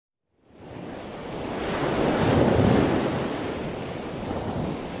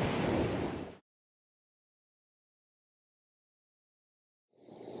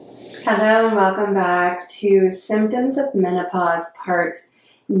Hello and welcome back to Symptoms of Menopause Part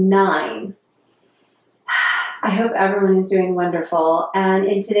 9. I hope everyone is doing wonderful, and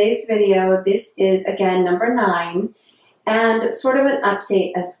in today's video this is again number 9 and sort of an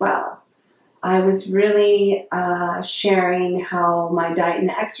update as well. I was really sharing how my diet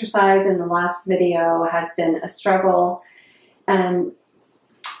and exercise in the last video has been a struggle, and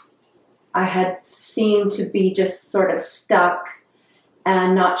I had seemed to be just sort of stuck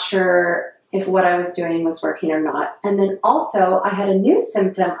and not sure if what I was doing was working or not. And then also I had a new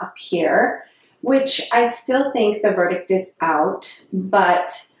symptom appear, which I still think the verdict is out,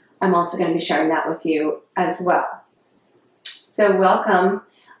 but I'm also going to be sharing that with you as well. So welcome,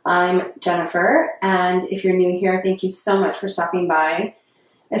 I'm Jennifer, and if you're new here, thank you so much for stopping by,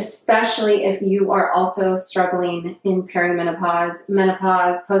 especially if you are also struggling in perimenopause,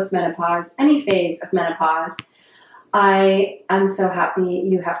 menopause, postmenopause, any phase of menopause. I am so happy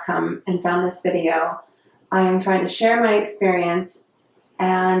you have come and found this video. I am trying to share my experience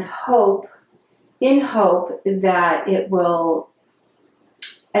and in hope that it will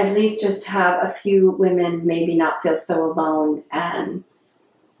at least just have a few women maybe not feel so alone and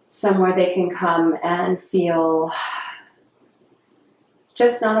somewhere they can come and feel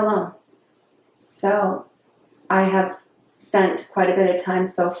just not alone. So I have spent quite a bit of time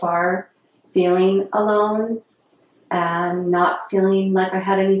so far feeling alone and not feeling like I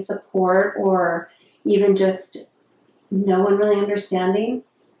had any support or even just no one really understanding.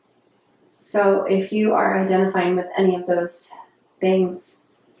 So if you are identifying with any of those things,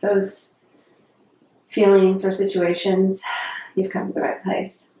 those feelings or situations, you've come to the right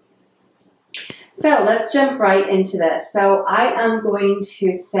place. So let's jump right into this. So I am going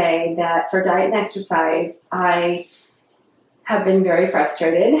to say that for diet and exercise, I have been very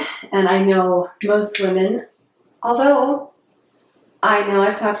frustrated, and I know most women, although I know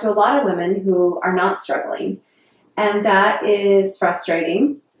I've talked to a lot of women who are not struggling, and that is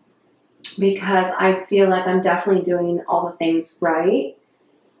frustrating because I feel like I'm definitely doing all the things right,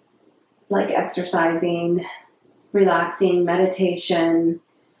 like exercising, relaxing, meditation,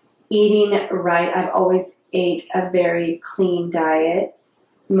 eating right. I've always ate a very clean diet,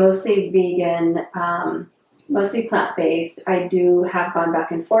 mostly vegan, mostly plant-based. I have gone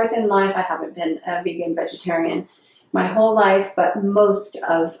back and forth in life. I haven't been a vegan vegetarian my whole life, but most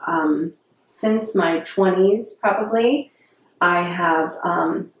of, since my 20s probably, I have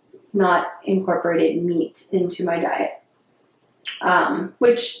not incorporated meat into my diet,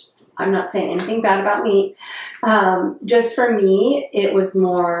 which I'm not saying anything bad about meat. Just for me, it was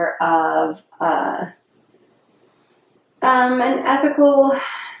more of an ethical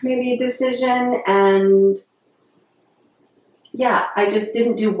maybe decision, and yeah, I just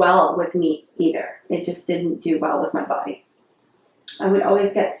didn't do well with meat either. It just didn't do well with my body. I would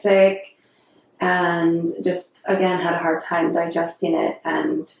always get sick and just, again, had a hard time digesting it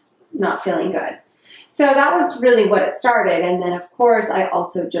and not feeling good. So that was really what it started. And then, of course, I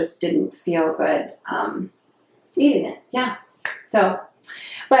also just didn't feel good eating it. Yeah. So,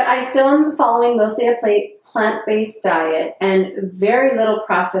 but I still am following mostly a plant-based diet and very little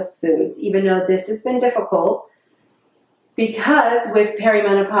processed foods, even though this has been difficult. Because with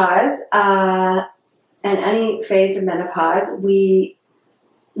perimenopause and any phase of menopause,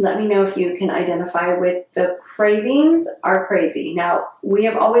 let me know if you can identify with the cravings are crazy. Now, we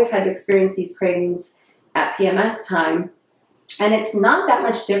have always had to experience these cravings at PMS time, and it's not that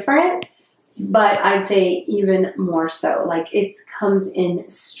much different, but I'd say even more so. Like, it comes in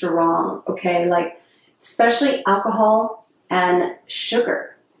strong, okay? Like, especially alcohol and sugar.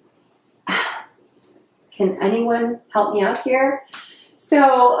 Can anyone help me out here? So,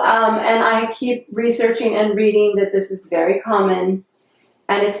 and I keep researching and reading that this is very common,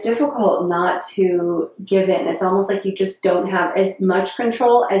 and it's difficult not to give in. It's almost like you just don't have as much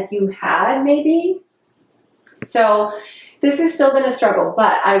control as you had, maybe. So this has still been a struggle,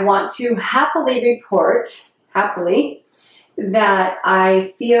 but I want to happily report, that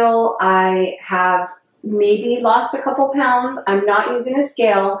I feel I have maybe lost a couple pounds. I'm not using a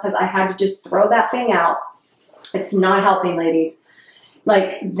scale because I had to just throw that thing out. It's not helping, ladies.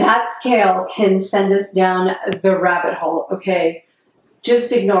 Like, that scale can send us down the rabbit hole, okay?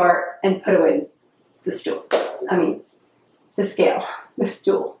 Just ignore it and put away the stool. I mean, the scale, the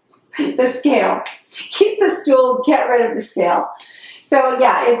stool, the scale. Keep the stool, get rid of the scale. So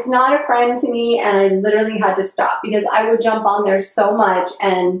yeah, it's not a friend to me, and I literally had to stop because I would jump on there so much.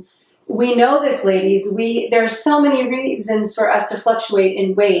 And we know this, ladies. There's so many reasons for us to fluctuate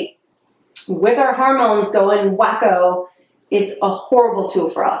in weight with our hormones going wacko it's a horrible tool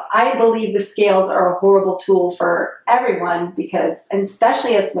for us. I believe the scales are a horrible tool for everyone because, and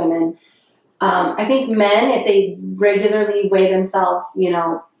especially as women, I think men, if they regularly weigh themselves, you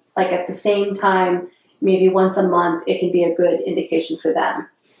know, like at the same time, maybe once a month, it can be a good indication for them.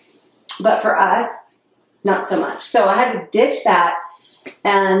 But for us, not so much. So I had to ditch that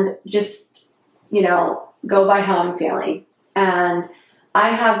and just, you know, go by how I'm feeling. And I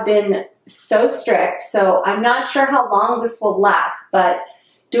have been so strict, so I'm not sure how long this will last, but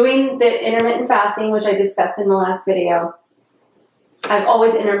doing the intermittent fasting, which I discussed in the last video, I've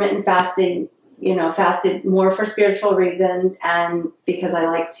always intermittent fasted, you know, fasted more for spiritual reasons and because I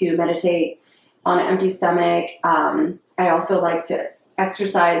like to meditate on an empty stomach. I also like to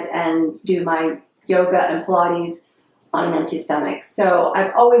exercise and do my yoga and Pilates on an empty stomach. So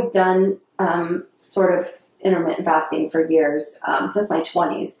I've always done sort of intermittent fasting for years, since my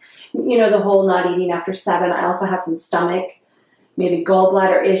 20s. You know, the whole not eating after 7. I also have some stomach, maybe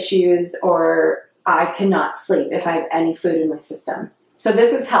gallbladder issues, or I cannot sleep if I have any food in my system. So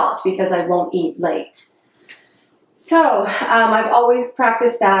this has helped because I won't eat late. So I've always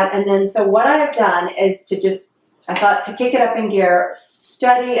practiced that. And then so what I've done is to just, I thought to kick it up in gear,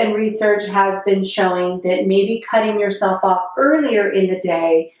 study and research has been showing that maybe cutting yourself off earlier in the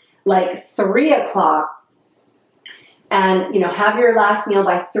day, like 3 o'clock, and, you know, have your last meal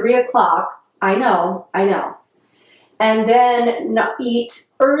by 3 o'clock. I know. And then not eat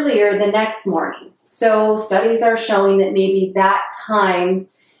earlier the next morning. So studies are showing that maybe that time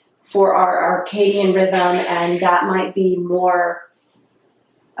for our circadian rhythm, and that might be more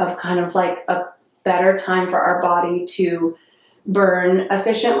of kind of like a better time for our body to burn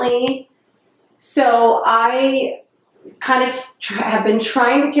efficiently. So I kind of have been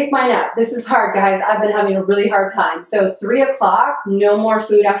trying to kick mine up. This is hard, guys. I've been having a really hard time. So 3 o'clock, no more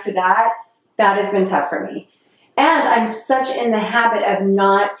food after that. That has been tough for me. And I'm such in the habit of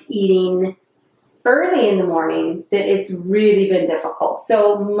not eating early in the morning that it's really been difficult.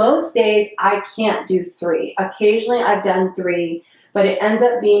 So most days I can't do 3. Occasionally I've done 3, but it ends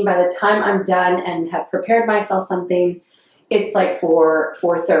up being by the time I'm done and have prepared myself something, it's like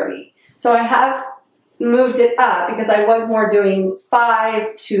 4:30. So I have moved it up because I was more doing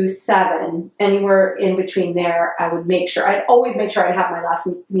 5 to 7, anywhere in between there. I would make sure, I'd always make sure I'd have my last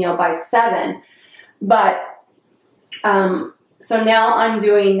meal by 7. But, so now I'm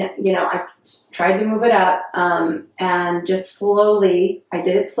doing, you know, I've tried to move it up, and just slowly, I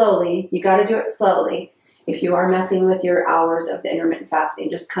did it slowly. You got to do it slowly. If you are messing with your hours of the intermittent fasting,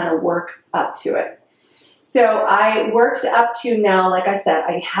 just kind of work up to it. So I worked up to now, like I said,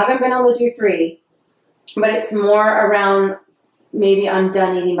 I haven't been able to do 3, but it's more around, maybe I'm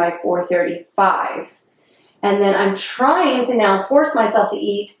done eating by 4:35. And then I'm trying to now force myself to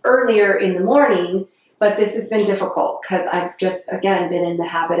eat earlier in the morning, but this has been difficult because I've just, again, been in the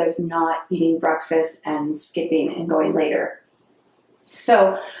habit of not eating breakfast and skipping and going later.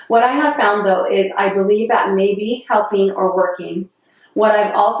 So what I have found, though, is I believe that may be helping or working. What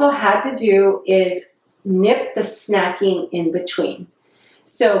I've also had to do is nip the snacking in between.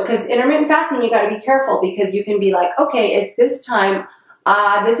 So, because intermittent fasting, you got to be careful because you can be like, okay, it's this time,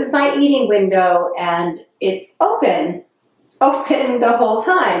 this is my eating window, and it's open the whole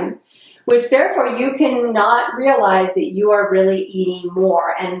time, which therefore you cannot realize that you are really eating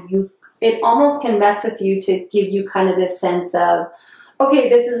more, and it almost can mess with you to give you kind of this sense of, okay,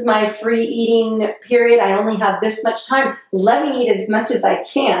 this is my free eating period. I only have this much time. Let me eat as much as I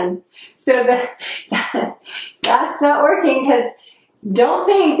can. So that's not working, because don't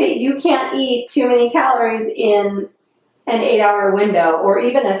think that you can't eat too many calories in an 8-hour window or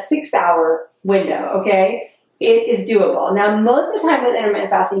even a 6-hour window, okay? It is doable. Now, most of the time with intermittent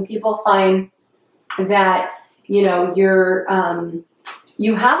fasting, people find that, you know,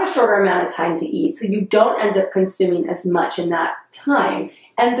 you have a shorter amount of time to eat, so you don't end up consuming as much in that time.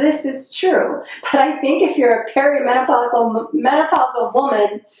 And this is true. But I think if you're a menopausal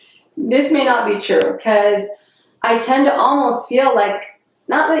woman, this may not be true, because I tend to almost feel like,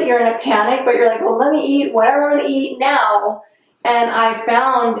 not that you're in a panic, but you're like, well, let me eat whatever I'm going to eat now. And I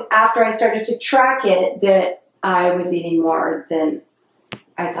found after I started to track it that I was eating more than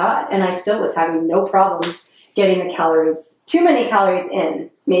I thought. And I still was having no problems getting the calories, too many calories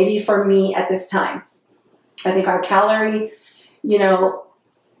in, maybe for me at this time. I think our calorie, you know,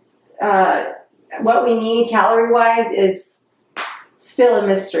 what we need calorie-wise is still a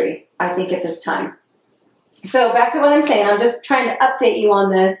mystery, I think, at this time. So back to what I'm saying, I'm just trying to update you on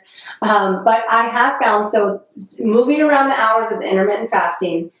this. But I have found, so moving around the hours of the intermittent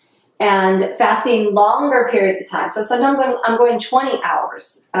fasting and fasting longer periods of time. So sometimes I'm going 20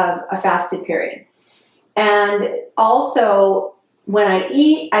 hours of a fasted period. And also, when I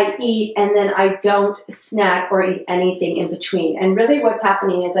eat, and then I don't snack or eat anything in between. And really what's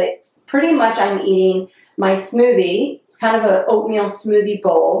happening is pretty much I'm eating my smoothie, kind of an oatmeal smoothie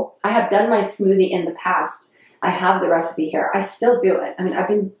bowl. I have done my smoothie in the past. I have the recipe here. I still do it. I mean, I've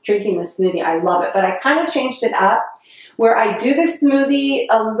been drinking this smoothie. I love it. But I kind of changed it up where I do the smoothie,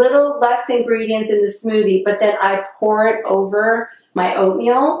 a little less ingredients in the smoothie, but then I pour it over my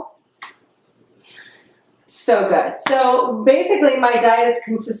oatmeal. So good. So basically my diet has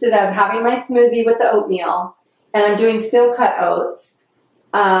consisted of having my smoothie with the oatmeal, and I'm doing steel cut oats.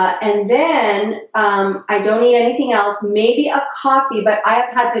 And then I don't eat anything else, maybe a coffee, but I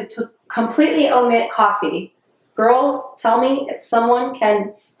have had to completely omit coffee. Girls, tell me if someone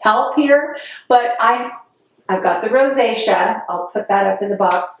can help here, but I've got the rosacea. I'll put that up in the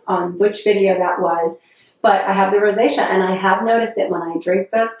box on which video that was, but I have the rosacea, and I have noticed that when I drink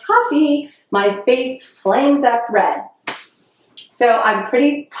the coffee, my face flames up red. So I'm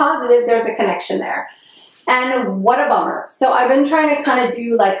pretty positive there's a connection there. And what a bummer. So I've been trying to kind of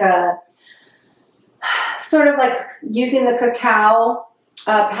do like a, sort of like using the cacao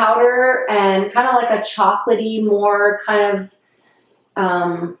powder and kind of like a chocolatey, more kind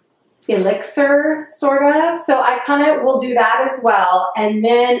of elixir sort of. So I kind of will do that as well. And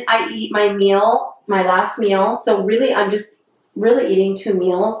then I eat my meal, my last meal. So really, I'm just really eating 2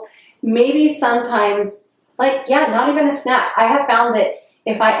 meals. Maybe sometimes, like, yeah, not even a snack. I have found that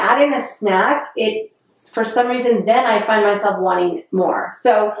if I add in a snack, for some reason, then I find myself wanting more.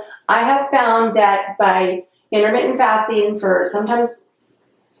 So I have found that by intermittent fasting for sometimes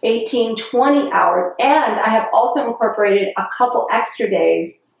 18, 20 hours, and I have also incorporated a couple extra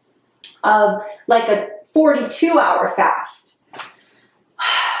days of like a 42-hour fast.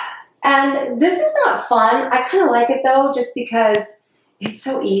 And this is not fun. I kind of like it though, just because it's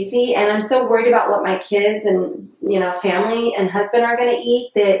so easy, and I'm so worried about what my kids and, you know, family and husband are going to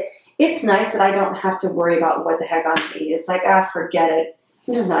eat that it's nice that I don't have to worry about what the heck I'm going to eat. It's like, forget it.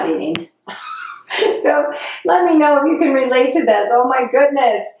 I'm just not eating. So let me know if you can relate to this. Oh my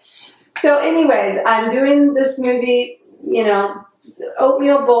goodness. So anyways, I'm doing the smoothie, you know,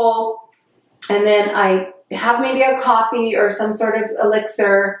 oatmeal bowl, and then I have maybe a coffee or some sort of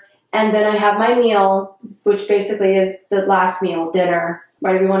elixir, and then I have my meal, which basically is the last meal, dinner,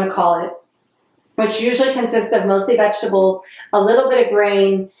 whatever you want to call it, which usually consists of mostly vegetables, a little bit of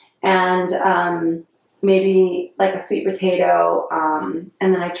grain, and maybe like a sweet potato, and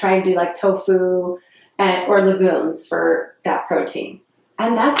then I try and do like tofu or legumes for that protein.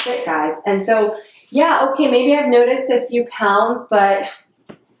 And that's it, guys. And so, yeah, okay, maybe I've noticed a few pounds, but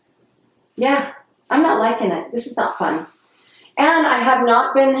yeah, I'm not liking it. This is not fun. And I have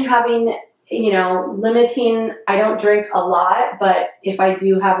not been having, you know, limiting, I don't drink a lot, but if I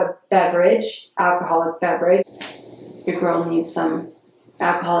do have a beverage, alcoholic beverage, your girl needs some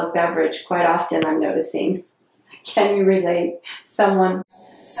alcoholic beverage quite often, I'm noticing. Can you relate? Someone.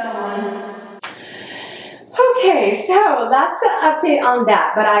 Okay, so that's the update on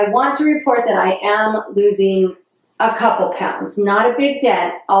that, but I want to report that I am losing a couple pounds, not a big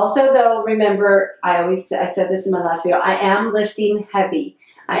dent. Also though, remember, I said this in my last video, I am lifting heavy.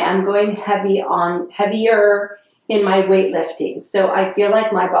 I am going heavier in my weightlifting. So I feel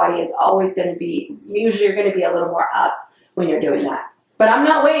like my body is always going to be, usually you're going to be a little more up when you're doing that. But I'm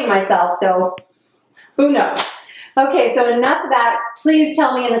not weighing myself, so who knows? Okay, so enough of that. Please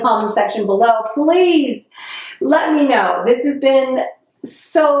tell me in the comment section below. Please let me know. This has been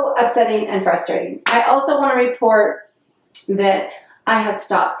so upsetting and frustrating. I also want to report that I have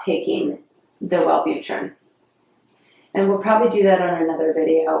stopped taking the Wellbutrin. And we'll probably do that on another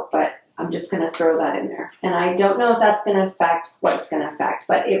video, but I'm just going to throw that in there. And I don't know if that's going to affect what it's going to affect,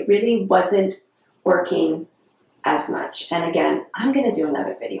 but it really wasn't working as much. And again, I'm going to do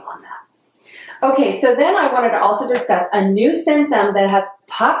another video on that. Okay, so then I wanted to also discuss a new symptom that has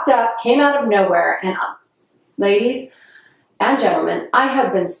popped up, came out of nowhere, and ladies and gentlemen, I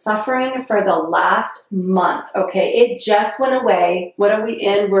have been suffering for the last month, okay? It just went away. What are we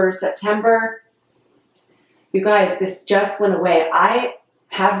in? We're September. You guys, this just went away. I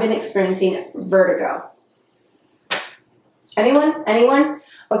have been experiencing vertigo. Anyone? Anyone?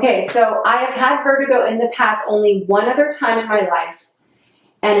 Okay, so I have had vertigo in the past only one other time in my life.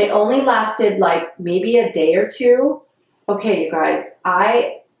 And it only lasted like maybe a day or two. Okay, you guys,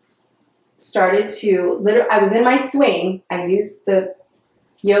 I started to, I was in my swing. I used the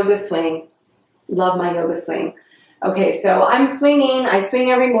yoga swing. Love my yoga swing. Okay, so I'm swinging. I swing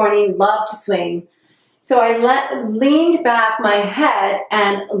every morning. Love to swing. So I leaned back my head,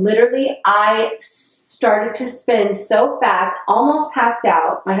 and literally I started to spin so fast, almost passed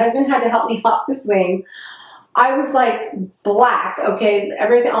out. My husband had to help me off the swing. I was like black, okay,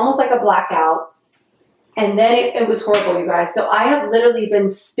 everything almost like a blackout. And then it was horrible, you guys. So I have literally been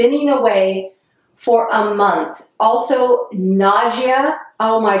spinning away for a month. Also, nausea.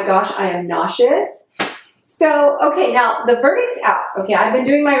 Oh my gosh, I am nauseous. So, okay, now the verdict's out. Okay, I've been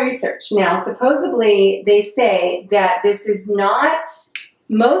doing my research. Now, supposedly they say that this is not,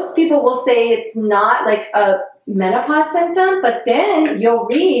 most people will say it's not like a menopause symptom, but then you'll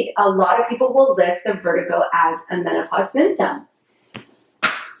read a lot of people will list the vertigo as a menopause symptom.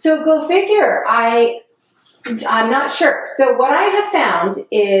 So go figure. I'm not sure. So what I have found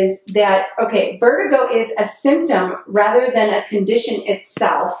is that, okay, vertigo is a symptom rather than a condition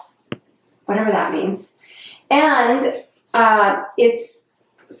itself, whatever that means. And it's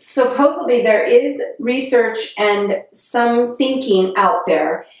supposedly there is research and some thinking out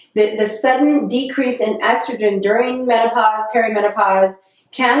there that the sudden decrease in estrogen during menopause, perimenopause,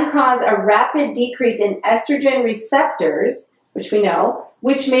 can cause a rapid decrease in estrogen receptors, which we know,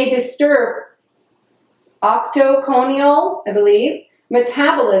 which may disturb octoconal, I believe,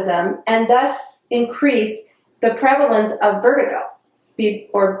 metabolism, and thus increase the prevalence of vertigo,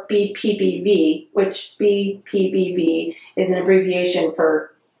 or BPPV, which BPPV is an abbreviation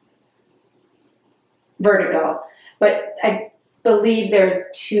for vertigo. But I believe there's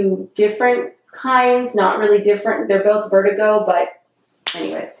two different kinds, not really different. They're both vertigo, but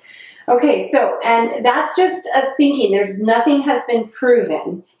anyways. Okay, so, and that's just a thinking. There's nothing has been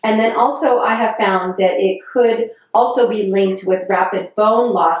proven. And then also I have found that it could also be linked with rapid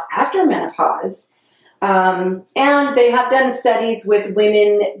bone loss after menopause. And they have done studies with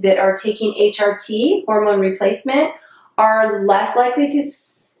women that are taking HRT, hormone replacement, are less likely to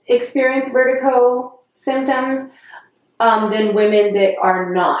experience vertigo symptoms than women that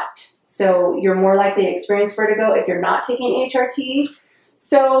are not. So you're more likely to experience vertigo if you're not taking HRT.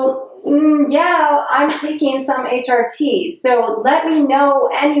 So yeah, I'm taking some HRT. So let me know,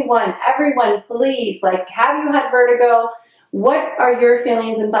 anyone, everyone, please, like, have you had vertigo? What are your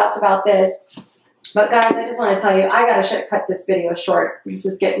feelings and thoughts about this? But guys, I just want to tell you, I gotta cut this video short. This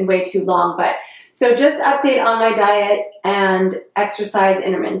is getting way too long. But so just update on my diet and exercise,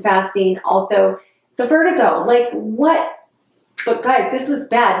 intermittent fasting. Also, the vertigo, like what? But guys, this was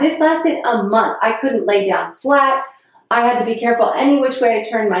bad. This lasted a month. I couldn't lay down flat. I had to be careful any which way I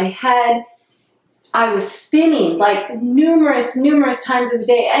turned my head. I was spinning like numerous times of the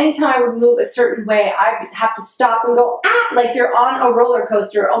day. Anytime I would move a certain way, I'd have to stop and go, ah, like you're on a roller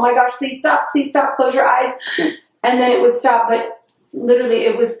coaster. Oh my gosh, please stop, close your eyes. And then it would stop, but literally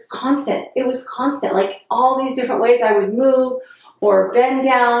it was constant. It was constant, like all these different ways I would move or bend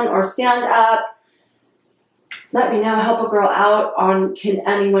down or stand up. Let me know, help a girl out on, can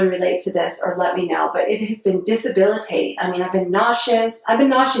anyone relate to this, or let me know. But it has been debilitating. I mean, I've been nauseous. I've been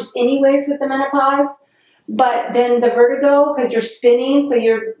nauseous anyways with the menopause, but then the vertigo, because you're spinning, so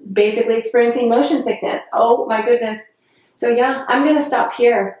you're basically experiencing motion sickness. Oh my goodness. So yeah, I'm going to stop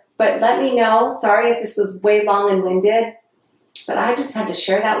here, but let me know. Sorry if this was way long and winded, but I just had to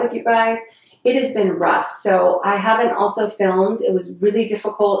share that with you guys. It has been rough. So I haven't also filmed. It was really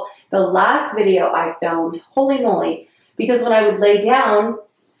difficult. The last video I filmed, holy moly, because when I would lay down,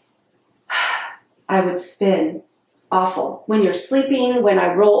 I would spin. Awful. When you're sleeping, when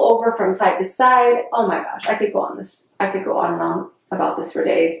I roll over from side to side, oh my gosh, I could go on this. I could go on and on about this for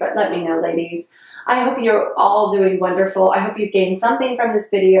days, but let me know, ladies. I hope you're all doing wonderful. I hope you gained something from this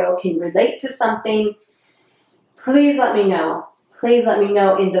video, can relate to something. Please let me know. Please let me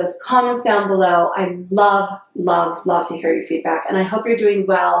know in those comments down below. I love to hear your feedback, and I hope you're doing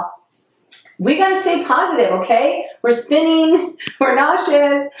well. We got to stay positive, okay? We're spinning, we're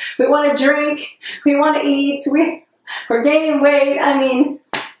nauseous, we want to drink, we want to eat, we're gaining weight. I mean,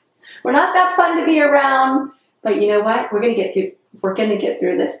 we're not that fun to be around, but you know what? We're going to get through. We're going to get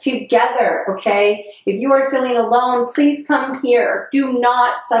through this together, okay? If you are feeling alone, please come here. Do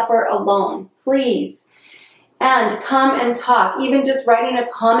not suffer alone, please. And come and talk. Even just writing a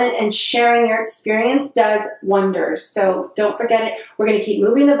comment and sharing your experience does wonders. So don't forget it. We're going to keep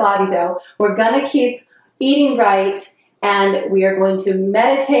moving the body though. We're going to keep eating right, and we are going to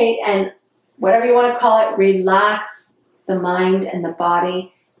meditate and whatever you want to call it, relax the mind and the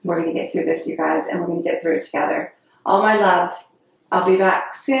body. We're going to get through this, you guys, and we're going to get through it together. All my love. I'll be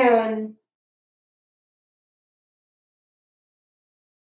back soon.